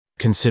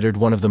considered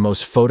one of the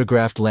most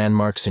photographed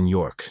landmarks in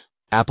York.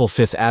 Apple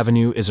Fifth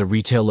Avenue is a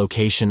retail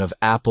location of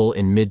Apple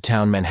in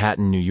Midtown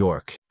Manhattan, New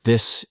York.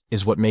 This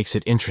is what makes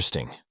it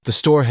interesting. The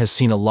store has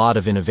seen a lot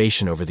of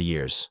innovation over the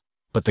years,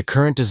 but the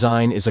current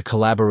design is a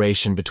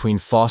collaboration between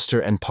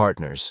Foster and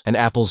Partners and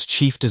Apple's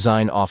chief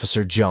design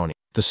officer, Jony.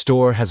 The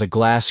store has a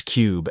glass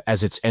cube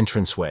as its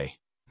entranceway,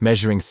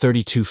 measuring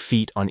 32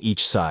 feet on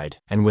each side,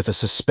 and with a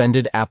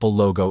suspended Apple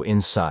logo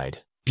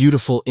inside.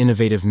 Beautiful,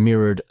 innovative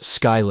mirrored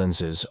sky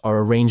lenses are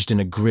arranged in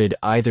a grid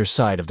either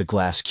side of the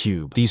glass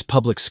cube. These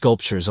public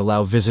sculptures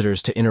allow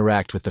visitors to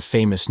interact with the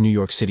famous New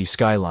York City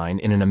skyline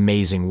in an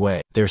amazing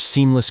way. Their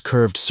seamless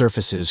curved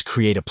surfaces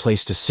create a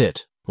place to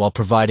sit, while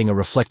providing a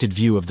reflected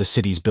view of the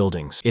city's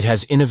buildings. It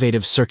has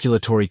innovative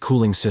circulatory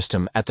cooling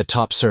system at the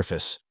top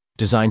surface,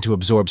 designed to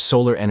absorb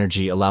solar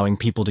energy, allowing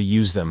people to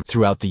use them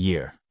throughout the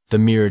year. The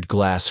mirrored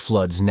glass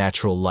floods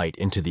natural light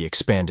into the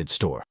expanded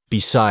store.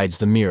 Besides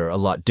the mirror, a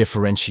lot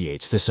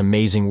differentiates this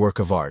amazing work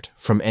of art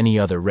from any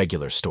other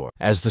regular store.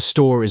 As the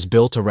store is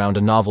built around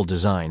a novel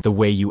design, the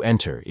way you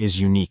enter is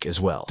unique as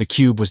well. The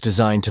cube was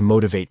designed to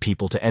motivate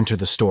people to enter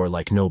the store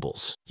like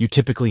nobles. You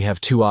typically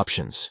have two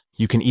options.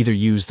 You can either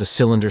use the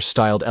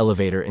cylinder-styled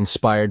elevator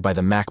inspired by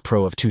the Mac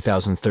Pro of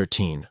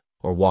 2013,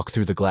 or walk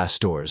through the glass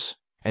doors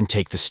and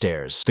take the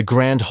stairs. The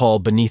grand hall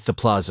beneath the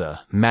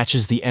plaza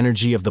matches the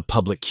energy of the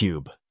public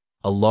cube.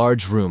 A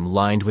large room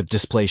lined with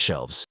display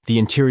shelves. The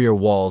interior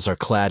walls are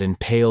clad in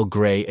pale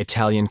gray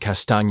Italian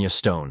castagna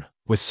stone,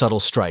 with subtle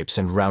stripes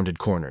and rounded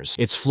corners.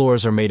 Its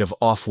floors are made of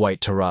off-white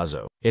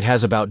terrazzo. It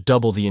has about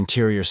double the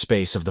interior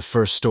space of the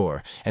first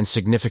store and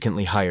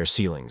significantly higher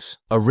ceilings.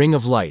 A ring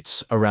of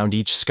lights around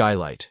each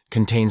skylight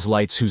contains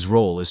lights whose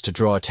role is to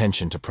draw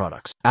attention to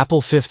products.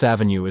 Apple Fifth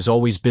Avenue is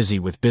always busy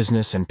with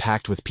business and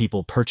packed with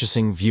people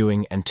purchasing,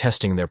 viewing, and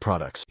testing their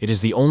products. It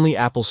is the only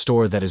Apple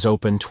store that is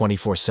open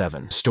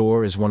 24/7. The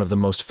store is one of the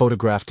most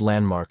photographed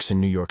landmarks in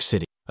New York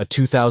City. A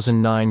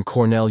 2009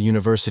 Cornell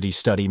University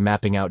study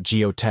mapping out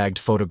geotagged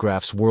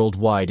photographs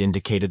worldwide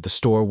indicated the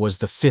store was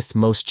the 5th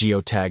most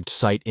geotagged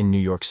site in New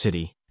York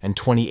City and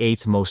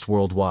 28th most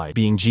worldwide,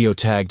 being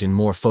geotagged in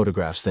more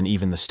photographs than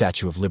even the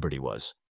Statue of Liberty was.